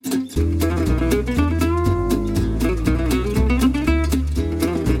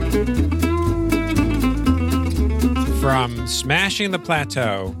From Smashing the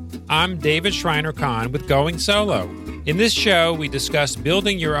Plateau, I'm David Schreiner-Kahn with Going Solo. In this show, we discuss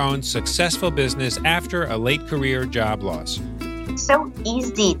building your own successful business after a late career job loss. It's so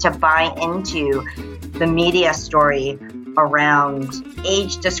easy to buy into the media story around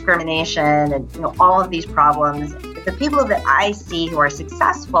age discrimination and all of these problems. The people that I see who are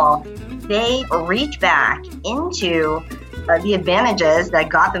successful, they reach back into the advantages that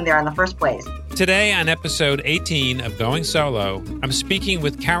got them there in the first place. Today on episode 18 of Going Solo, I'm speaking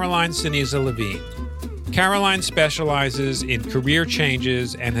with Caroline Ceniza Levine. Caroline specializes in career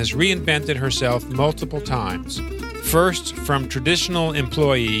changes and has reinvented herself multiple times. First, from traditional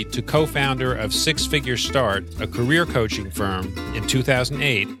employee to co-founder of Six Figure Start, a career coaching firm, in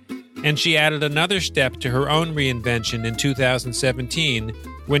 2008, and she added another step to her own reinvention in 2017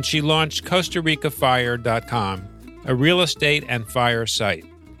 when she launched CostaRicaFire.com, a real estate and fire site.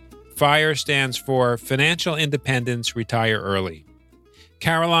 FIRE stands for Financial Independence, Retire Early.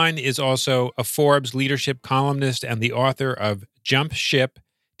 Caroline is also a Forbes leadership columnist and the author of Jump Ship,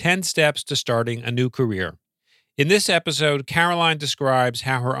 10 Steps to Starting a New Career. In this episode, Caroline describes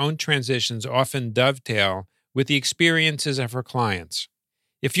how her own transitions often dovetail with the experiences of her clients.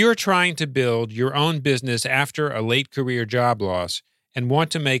 If you're trying to build your own business after a late career job loss and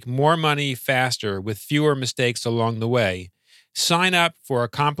want to make more money faster with fewer mistakes along the way, sign up for a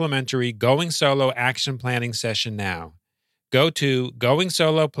complimentary Going Solo action planning session now. Go to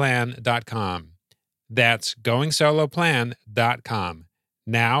GoingSoloPlan.com. That's GoingSoloPlan.com.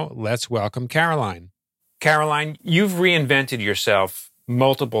 Now, let's welcome Caroline. Caroline, you've reinvented yourself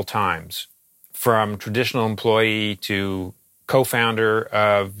multiple times, from traditional employee to co-founder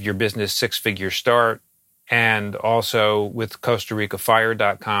of your business Six Figure Start, and also with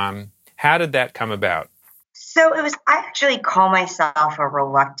CostaRicaFire.com. How did that come about? So I actually call myself a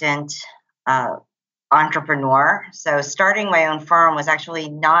reluctant entrepreneur. So starting my own firm was actually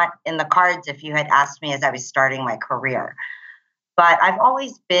not in the cards if you had asked me as I was starting my career. But I've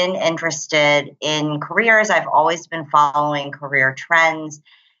always been interested in careers. I've always been following career trends.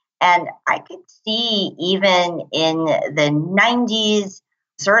 And I could see even in the 90s,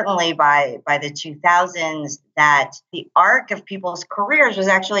 certainly by the 2000s, that the arc of people's careers was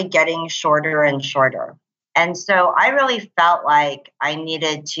actually getting shorter and shorter. And so I really felt like I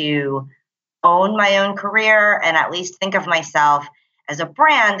needed to own my own career and at least think of myself as a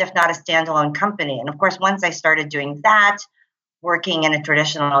brand, if not a standalone company. And of course, once I started doing that, working in a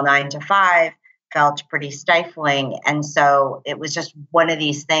traditional 9-to-5 felt pretty stifling. And so it was just one of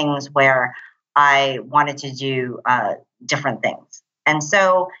these things where I wanted to do different things. And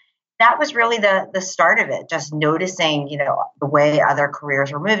so that was really the start of it, just noticing, the way other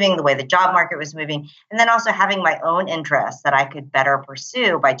careers were moving, the way the job market was moving, and then also having my own interests that I could better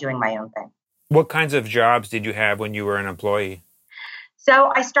pursue by doing my own thing. What kinds of jobs did you have when you were an employee?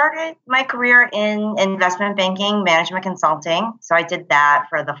 So I started my career in investment banking, management consulting. So I did that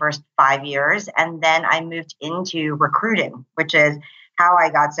for the first 5 years. And then I moved into recruiting, which is how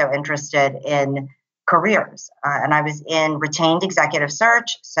I got so interested in careers. And I was in retained executive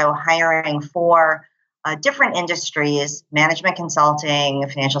search, so hiring for different industries, management consulting,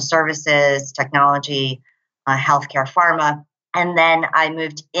 financial services, technology, healthcare, pharma. And then I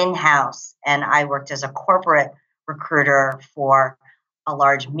moved in-house and I worked as a corporate recruiter for a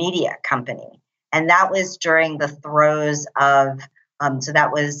large media company. And that was during the throes of, so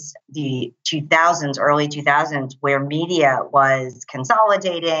that was the 2000s, early 2000s, where media was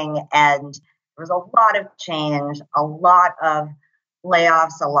consolidating and there was a lot of change, a lot of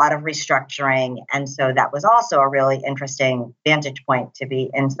layoffs, a lot of restructuring. And so that was also a really interesting vantage point to be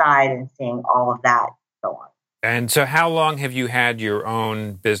inside and seeing all of that go on. And so how long have you had your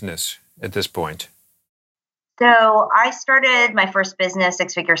own business at this point? So I started my first business,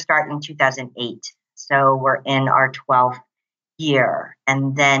 Six Figure Start, in 2008. So we're in our 12th year,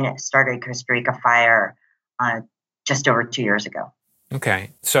 and then started Costa Rica Fire just over 2 years ago. Okay.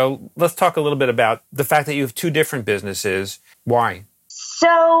 So let's talk a little bit about the fact that you have two different businesses. Why?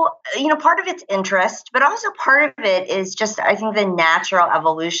 So, part of it's interest, but also part of it is just, I think, the natural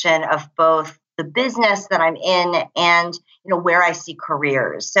evolution of both the business that I'm in and, where I see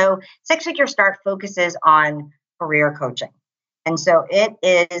careers. So Six Figure Start focuses on career coaching. And so it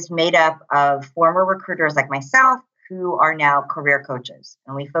is made up of former recruiters like myself who are now career coaches.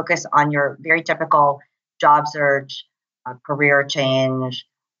 And we focus on your very typical job search, career change,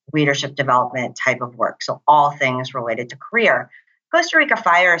 leadership development type of work. So all things related to career. Costa Rica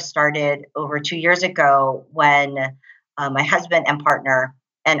Fire started over 2 years ago when my husband and partner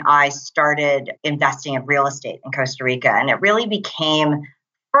and I started investing in real estate in Costa Rica. And it really became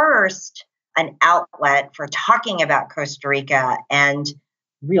first an outlet for talking about Costa Rica and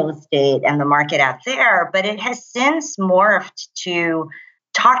real estate and the market out there, but it has since morphed to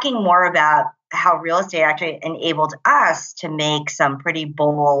talking more about how real estate actually enabled us to make some pretty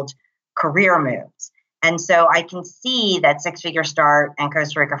bold career moves. And so I can see that Six Figure Start and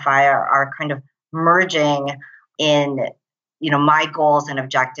Costa Rica Fire are kind of merging in, my goals and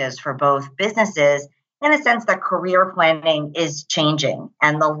objectives for both businesses, in the sense that career planning is changing,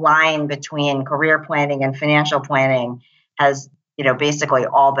 and the line between career planning and financial planning has, basically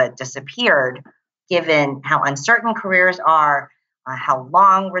all but disappeared, given how uncertain careers are, how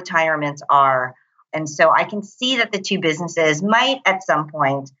long retirements are. And so I can see that the two businesses might at some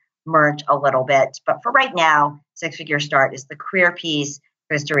point merge a little bit. But for right now, Six Figure Start is the career piece.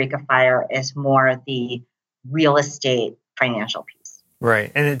 Costa Rica Fire is more the real estate financial piece.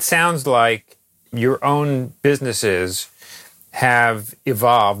 Right. And it sounds like your own businesses have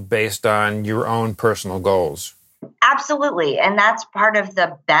evolved based on your own personal goals. Absolutely. And that's part of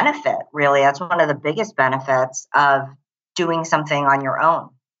the benefit, really. That's one of the biggest benefits of doing something on your own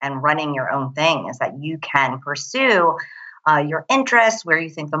and running your own thing, is that you can pursue your interests, where you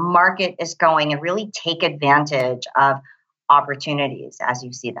think the market is going, and really take advantage of opportunities as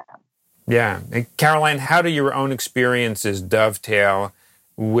you see them. Yeah. And Caroline, how do your own experiences dovetail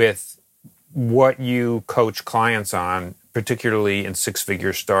with what you coach clients on, particularly in Six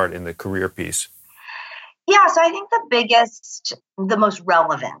Figure Start in the career piece? Yeah, so I think the most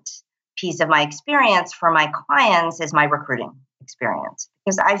relevant piece of my experience for my clients is my recruiting experience,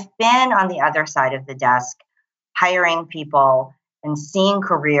 because I've been on the other side of the desk hiring people and seeing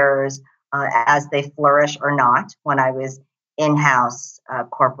careers as they flourish or not when I was in-house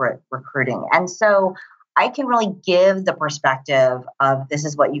corporate recruiting. And so I can really give the perspective of this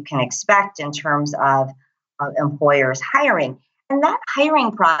is what you can expect in terms of employers hiring. And that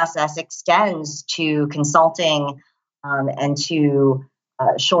hiring process extends to consulting and to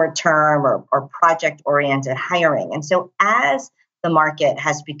short-term or project-oriented hiring. And so as the market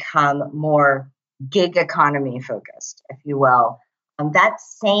has become more gig economy focused, if you will, that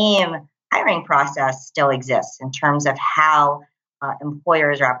same hiring process still exists in terms of how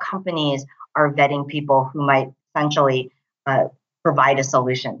employers or how companies are vetting people who might essentially provide a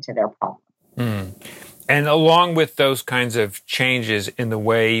solution to their problem. Mm. And along with those kinds of changes in the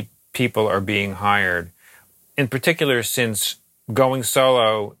way people are being hired, in particular, since going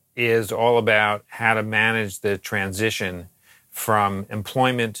solo is all about how to manage the transition from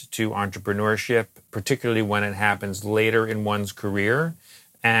employment to entrepreneurship, particularly when it happens later in one's career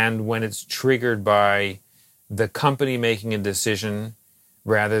and when it's triggered by the company making a decision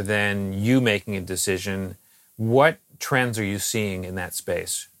rather than you making a decision. What trends are you seeing in that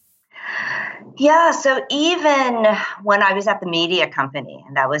space? Yeah, so even when I was at the media company,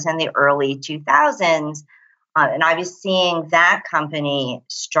 and that was in the early 2000s, and I was seeing that company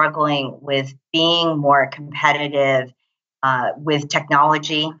struggling with being more competitive with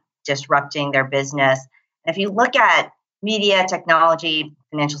technology disrupting their business. And if you look at media, technology,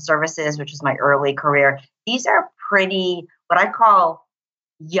 financial services, which was my early career, these are pretty, what I call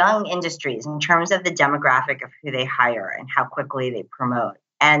young industries in terms of the demographic of who they hire and how quickly they promote.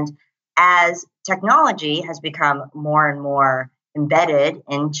 And as technology has become more and more embedded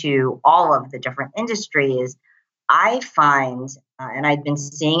into all of the different industries, I find, and I've been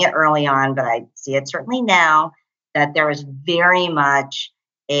seeing it early on, but I see it certainly now, that there is very much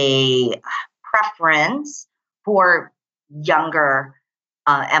a preference for younger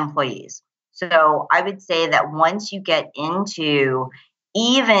employees. So I would say that once you get into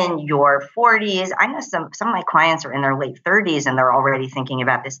even your 40s, I know some of my clients are in their late 30s and they're already thinking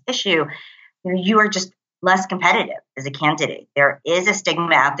about this issue. You are just less competitive as a candidate. There is a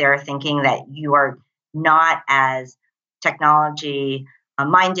stigma out there thinking that you are not as technology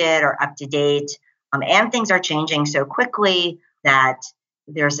minded or up to date. And things are changing so quickly that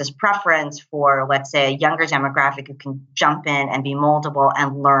there's this preference for, let's say, a younger demographic who can jump in and be moldable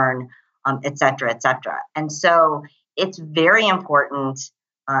and learn, et cetera, et cetera. And so it's very important,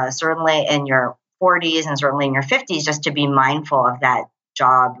 certainly in your 40s and certainly in your 50s, just to be mindful of that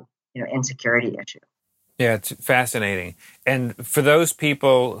job, insecurity issue. Yeah, it's fascinating. And for those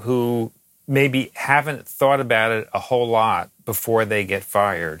people who maybe haven't thought about it a whole lot before they get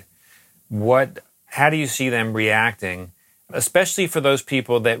fired, how do you see them reacting, especially for those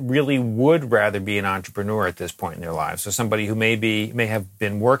people that really would rather be an entrepreneur at this point in their lives? So somebody who may have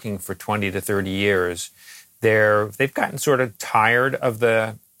been working for 20 to 30 years, they've gotten sort of tired of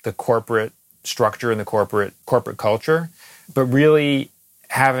the corporate structure and the corporate culture, but really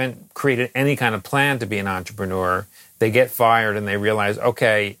haven't created any kind of plan to be an entrepreneur. They get fired and they realize,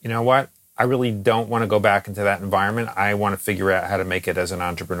 okay, you know what? I really don't want to go back into that environment. I want to figure out how to make it as an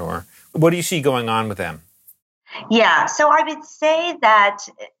entrepreneur. What do you see going on with them? Yeah, so I would say that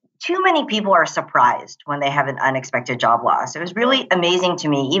too many people are surprised when they have an unexpected job loss. It was really amazing to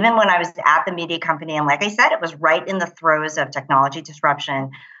me, even when I was at the media company. And like I said, it was right in the throes of technology disruption,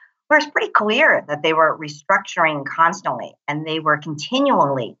 where it's pretty clear that they were restructuring constantly and they were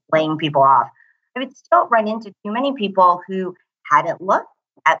continually laying people off. I would still run into too many people who hadn't looked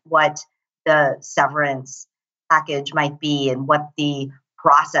at what the severance package might be and what the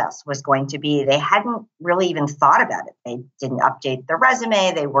process was going to be. They hadn't really even thought about it. They didn't update their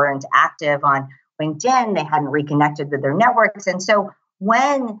resume. They weren't active on LinkedIn. They hadn't reconnected with their networks. And so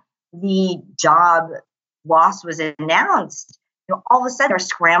when the job loss was announced, all of a sudden they're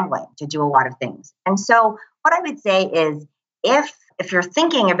scrambling to do a lot of things. And so what I would say is if you're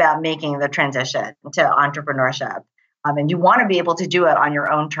thinking about making the transition to entrepreneurship, and you want to be able to do it on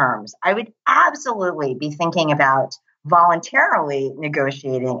your own terms, I would absolutely be thinking about voluntarily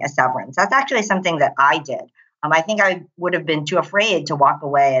negotiating a severance. That's actually something that I did. I think I would have been too afraid to walk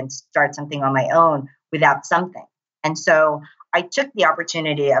away and start something on my own without something. And so I took the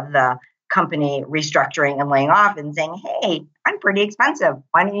opportunity of the company restructuring and laying off and saying, hey, I'm pretty expensive.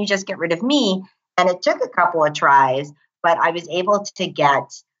 Why don't you just get rid of me? And it took a couple of tries, but I was able to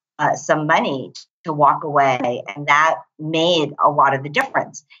get some money to walk away. And that made a lot of the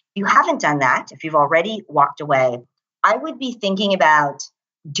difference. If you haven't done that, if you've already walked away, I would be thinking about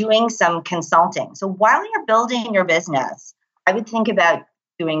doing some consulting. So while you're building your business, I would think about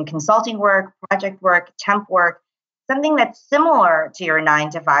doing consulting work, project work, temp work, something that's similar to your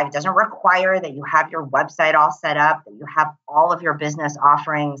 9 to 5. It doesn't require that you have your website all set up, that you have all of your business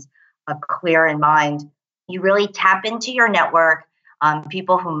offerings clear in mind. You really tap into your network,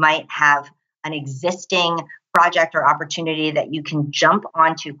 people who might have an existing project or opportunity that you can jump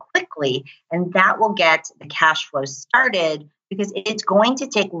onto quickly, and that will get the cash flow started because it's going to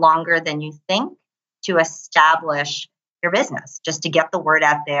take longer than you think to establish your business, just to get the word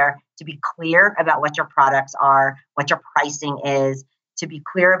out there, to be clear about what your products are, what your pricing is, to be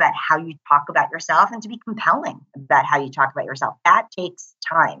clear about how you talk about yourself, and to be compelling about how you talk about yourself. That takes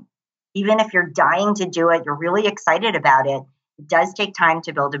time. Even if you're dying to do it, you're really excited about it, it does take time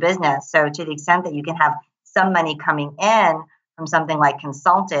to build a business. So to the extent that you can have some money coming in from something like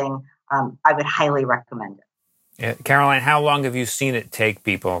consulting, I would highly recommend it. Yeah. Caroline, how long have you seen it take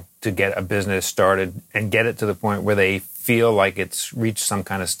people to get a business started and get it to the point where they feel like it's reached some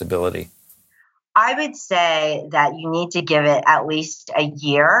kind of stability? I would say that you need to give it at least a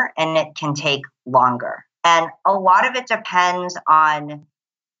year, and it can take longer. And a lot of it depends on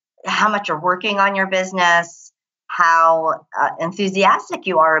how much you're working on your business, how enthusiastic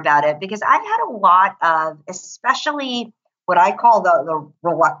you are about it. Because I've had a lot of, especially what I call the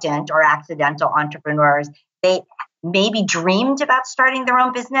reluctant or accidental entrepreneurs. They maybe dreamed about starting their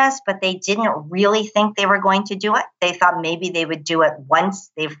own business, but they didn't really think they were going to do it. They thought maybe they would do it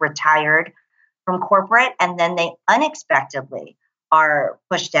once they've retired from corporate, and then they unexpectedly are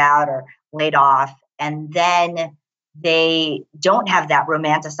pushed out or laid off. And then they don't have that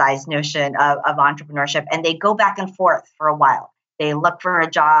romanticized notion of entrepreneurship, and they go back and forth for a while. They look for a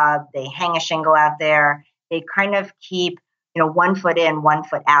job, they hang a shingle out there, they kind of keep, one foot in, 1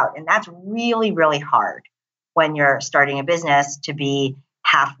 foot out. And that's really, really hard when you're starting a business to be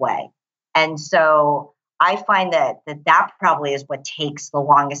halfway. And so I find that probably is what takes the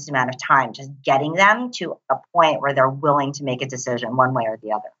longest amount of time, just getting them to a point where they're willing to make a decision one way or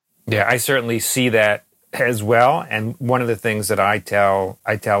the other. Yeah, I certainly see that as well. And one of the things that I tell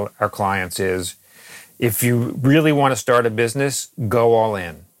our clients is, if you really want to start a business, go all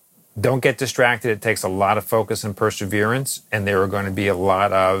in. Don't get distracted. It takes a lot of focus and perseverance, and there are going to be a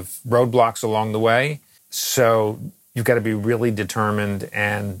lot of roadblocks along the way. So you've got to be really determined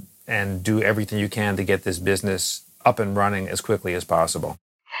and do everything you can to get this business up and running as quickly as possible.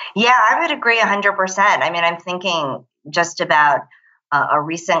 Yeah, I would agree 100%. I mean, I'm thinking just about a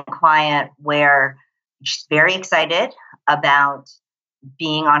recent client where she's very excited about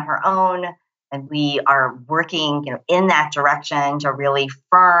being on her own, and we are working, in that direction to really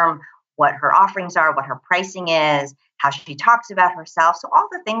firm what her offerings are, what her pricing is, how she talks about herself. So all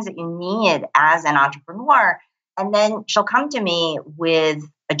the things that you need as an entrepreneur. And then she'll come to me with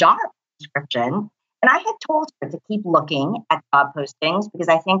a job description. And I had told her to keep looking at job postings because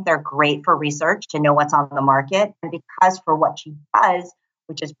I think they're great for research to know what's on the market. And because for what she does,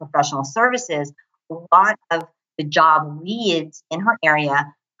 which is professional services, a lot of the job leads in her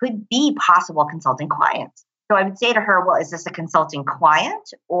area could be possible consulting clients. So I would say to her, well, is this a consulting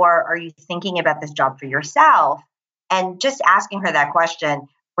client, or are you thinking about this job for yourself? And just asking her that question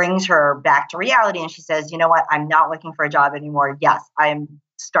brings her back to reality and she says, you know what, I'm not looking for a job anymore. Yes, I'm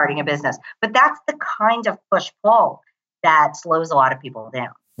starting a business. But that's the kind of push-pull that slows a lot of people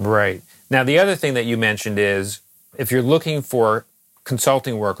down. Right. Now, the other thing that you mentioned is if you're looking for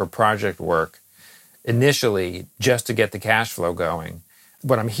consulting work or project work initially just to get the cash flow going,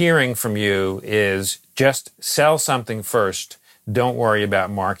 what I'm hearing from you is just sell something first. Don't worry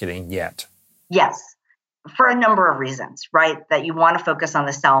about marketing yet. Yes, for a number of reasons, right? That you want to focus on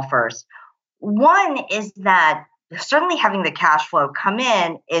the sell first. One is that certainly having the cash flow come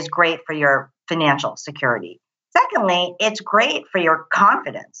in is great for your financial security. Secondly, it's great for your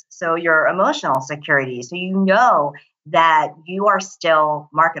confidence, so your emotional security. So you know that you are still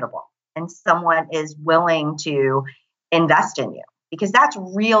marketable and someone is willing to invest in you, because that's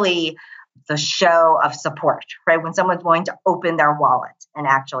really the show of support, right? When someone's willing to open their wallet and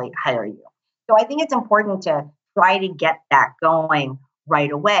actually hire you. So I think it's important to try to get that going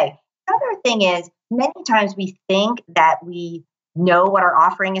right away. The other thing is, many times we think that we know what our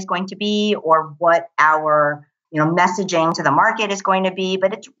offering is going to be or what our messaging to the market is going to be,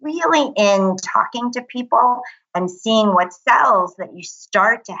 but it's really in talking to people and seeing what sells that you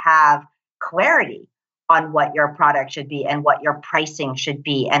start to have clarity on what your product should be and what your pricing should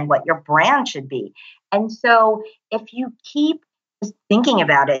be and what your brand should be. And so if you keep just thinking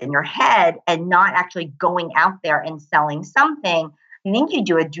about it in your head and not actually going out there and selling something, I think you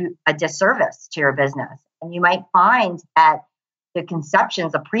do a disservice to your business. And you might find that the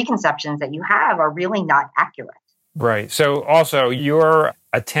preconceptions that you have are really not accurate. Right. So also your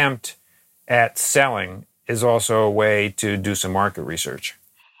attempt at selling is also a way to do some market research.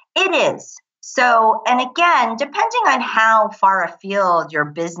 It is. So, and again, depending on how far afield your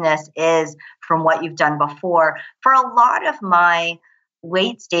business is from what you've done before, for a lot of my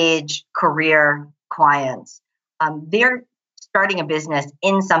late stage career clients, they're starting a business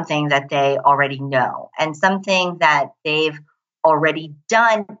in something that they already know and something that they've already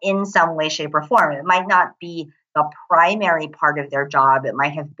done in some way, shape, or form. It might not be the primary part of their job. It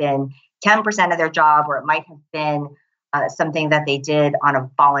might have been 10% of their job, or it might have been something that they did on a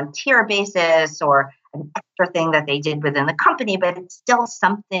volunteer basis or an extra thing that they did within the company, but it's still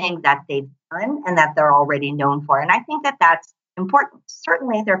something that they've done and that they're already known for. And I think that that's important.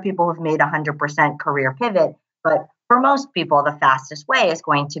 Certainly, there are people who've made 100% career pivot, but for most people, the fastest way is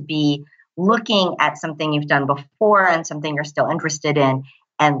going to be looking at something you've done before and something you're still interested in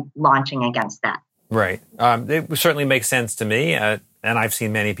and launching against that. Right. It certainly makes sense to me, and I've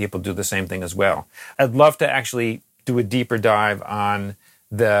seen many people do the same thing as well. I'd love to actually do a deeper dive on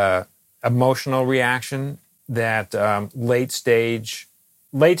the emotional reaction that late stage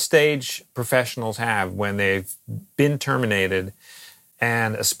professionals have when they've been terminated,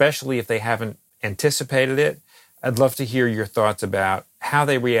 and especially if they haven't anticipated it. I'd love to hear your thoughts about how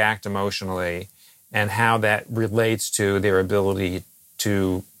they react emotionally and how that relates to their ability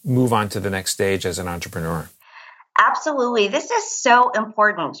to move on to the next stage as an entrepreneur. Absolutely. This is so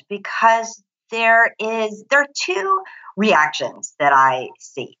important because there are two reactions that I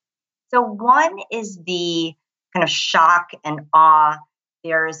see. So one is the kind of shock and awe.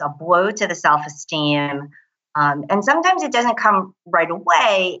 There's a blow to the self-esteem. And sometimes it doesn't come right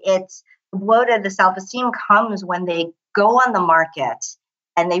away. It's the blow to the self-esteem comes when they go on the market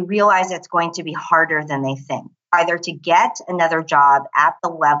and they realize it's going to be harder than they think, either to get another job at the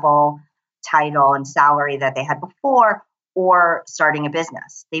level, title, and salary that they had before, or starting a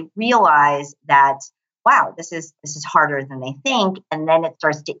business. They realize that, wow, this is harder than they think, and then it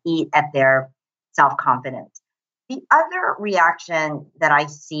starts to eat at their self-confidence. The other reaction that I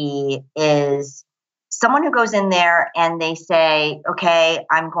see is someone who goes in there and they say, okay,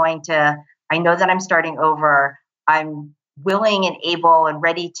 I know that I'm starting over. I'm willing and able and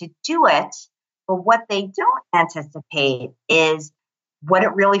ready to do it. But what they don't anticipate is what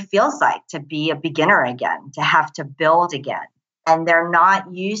it really feels like to be a beginner again, to have to build again. And they're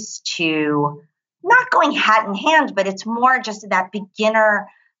not used to not going hat in hand, but it's more just that beginner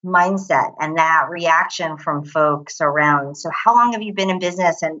mindset and that reaction from folks around. So how long have you been in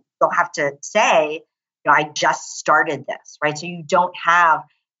business? And they'll have to say, I just started this, right? So you don't have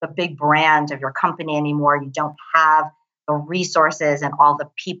the big brand of your company anymore. You don't have the resources and all the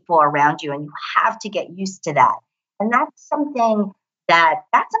people around you, and you have to get used to that. And that's something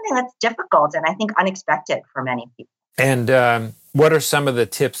that's difficult and I think unexpected for many people. And what are some of the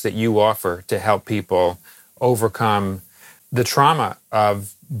tips that you offer to help people overcome the trauma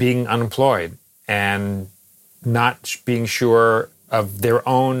of being unemployed and not being sure of their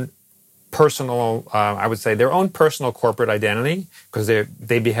own personal, I would say, their own personal corporate identity, because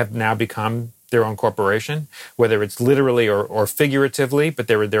they have now become their own corporation, whether it's literally or figuratively, but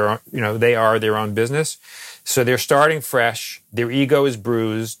they are their own business. So they're starting fresh. Their ego is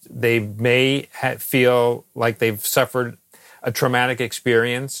bruised. They may feel like they've suffered a traumatic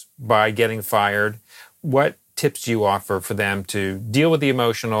experience by getting fired. What tips do you offer for them to deal with the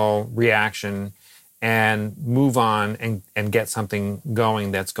emotional reaction and move on and get something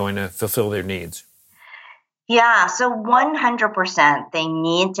going that's going to fulfill their needs? Yeah, so 100% they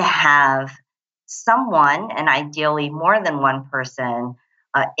need to have someone, and ideally more than one person,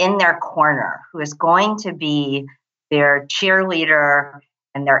 in their corner who is going to be their cheerleader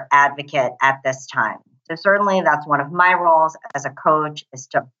and their advocate at this time. So certainly that's one of my roles as a coach, is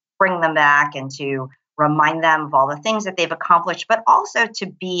to bring them back and to remind them of all the things that they've accomplished, but also to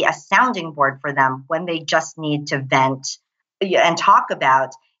be a sounding board for them when they just need to vent and talk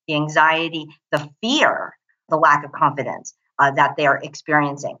about the anxiety, the fear, the lack of confidence that they're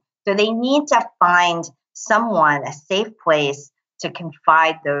experiencing. So they need to find someone, a safe place to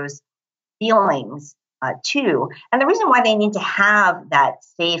confide those feelings to. And the reason why they need to have that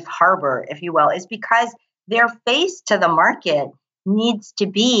safe harbor, if you will, is because their face to the market needs to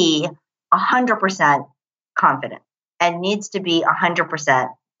be 100% confident and needs to be 100%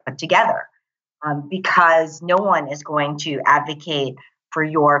 put together, because no one is going to advocate for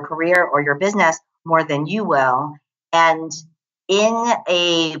your career or your business more than you will. And in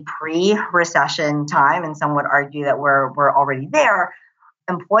a pre-recession time, and some would argue that we're already there,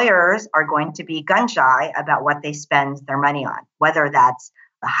 employers are going to be gun shy about what they spend their money on, whether that's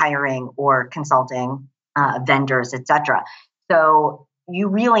hiring or consulting, vendors, etc. So you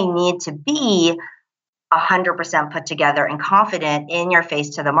really need to be 100% put together and confident in your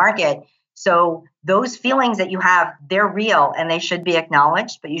face to the market. So those feelings that you have, they're real and they should be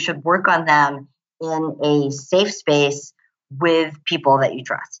acknowledged, but you should work on them in a safe space with people that you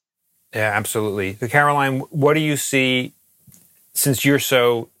trust. Yeah, absolutely. So Caroline, what do you see, since you're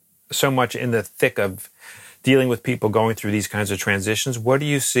so much in the thick of dealing with people going through these kinds of transitions, what do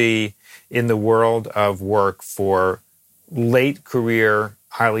you see in the world of work for late career,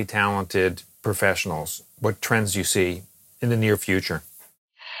 highly talented professionals? What trends do you see in the near future?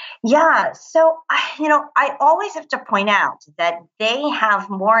 Yeah, so I always have to point out that they have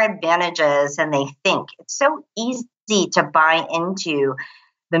more advantages than they think. It's so easy to buy into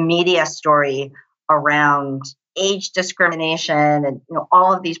the media story around age discrimination and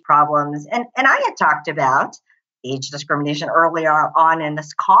all of these problems. And I had talked about age discrimination earlier on in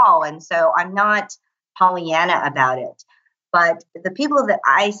this call, and so I'm not Pollyanna about it. But the people that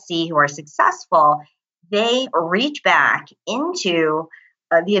I see who are successful, they reach back into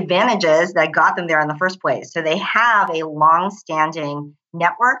the advantages that got them there in the first place. So they have a long-standing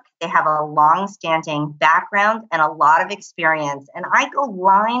network, they have a long-standing background and a lot of experience. And I go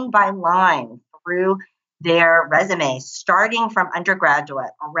line by line through their resumes, starting from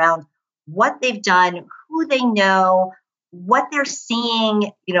undergraduate, around what they've done, who they know, what they're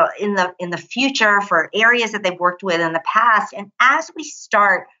seeing, in the future for areas that they've worked with in the past. And as we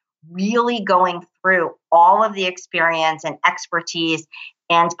start really going through all of the experience and expertise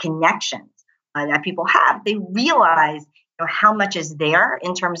and connections that people have, they realize how much is there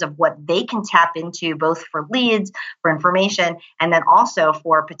in terms of what they can tap into, both for leads, for information, and then also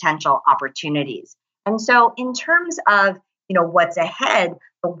for potential opportunities. And so in terms of what's ahead,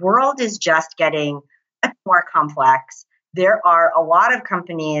 the world is just getting more complex. There are a lot of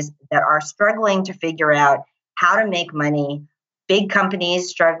companies that are struggling to figure out how to make money, big companies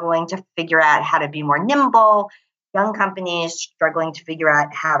struggling to figure out how to be more nimble, young companies struggling to figure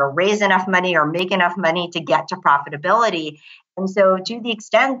out how to raise enough money or make enough money to get to profitability. And so to the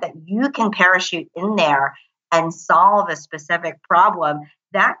extent that you can parachute in there and solve a specific problem,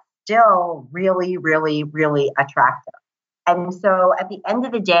 that's still really, really, really attractive. And so at the end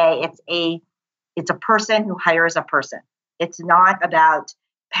of the day, it's a person who hires a person. It's not about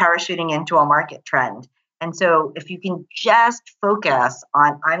parachuting into a market trend. And so if you can just focus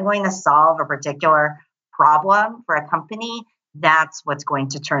on, I'm going to solve a particular problem for a company, that's what's going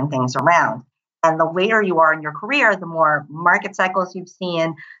to turn things around. And the later you are in your career, the more market cycles you've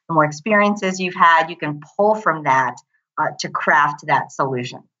seen, the more experiences you've had, you can pull from that to craft that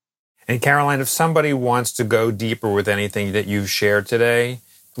solution. And Caroline, if somebody wants to go deeper with anything that you've shared today,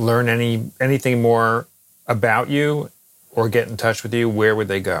 learn anything more about you or get in touch with you, where would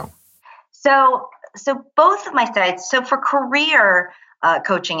they go? So both of my sites, so for career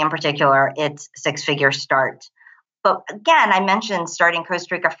coaching in particular, it's Six Figure Start. But again, I mentioned starting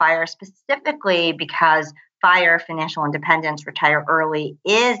Costa Rica FIRE specifically because FIRE, Financial Independence, Retire Early,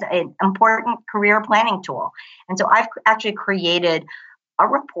 is an important career planning tool. And so I've actually created a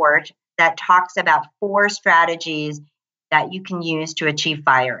report that talks about 4 strategies that you can use to achieve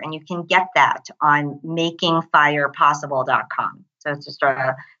FIRE. And you can get that on makingfirepossible.com. So it's just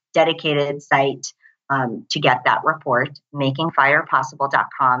a dedicated site to get that report,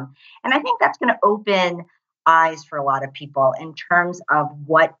 makingfirepossible.com. And I think that's going to open eyes for a lot of people in terms of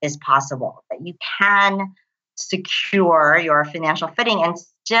what is possible, that you can secure your financial footing and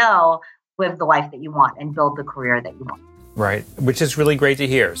still live the life that you want and build the career that you want. Right, which is really great to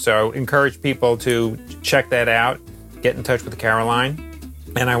hear. So encourage people to check that out, get in touch with Caroline.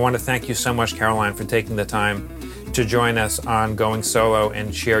 And I want to thank you so much, Caroline, for taking the time to join us on Going Solo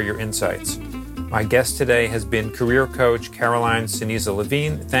and share your insights. My guest today has been career coach Caroline Ceniza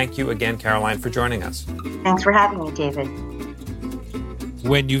Levine. Thank you again, Caroline, for joining us. Thanks for having me, David.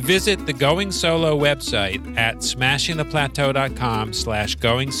 When you visit the Going Solo website at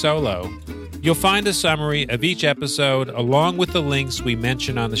smashingtheplateau.com/going solo, you'll find a summary of each episode along with the links we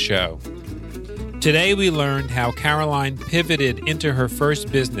mention on the show. Today we learned how Caroline pivoted into her first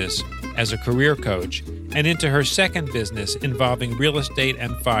business as a career coach and into her second business involving real estate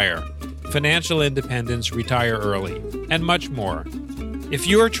and FIRE, financial independence, retire early, and much more. If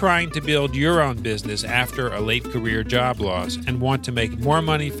you're trying to build your own business after a late career job loss and want to make more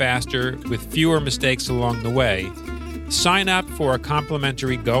money faster with fewer mistakes along the way, sign up for a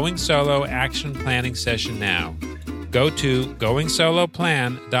complimentary Going Solo action planning session now. Go to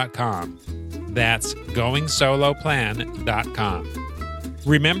goingsoloplan.com. That's goingsoloplan.com.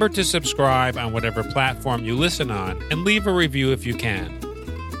 Remember to subscribe on whatever platform you listen on and leave a review if you can.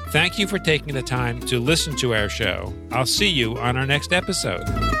 Thank you for taking the time to listen to our show. I'll see you on our next episode.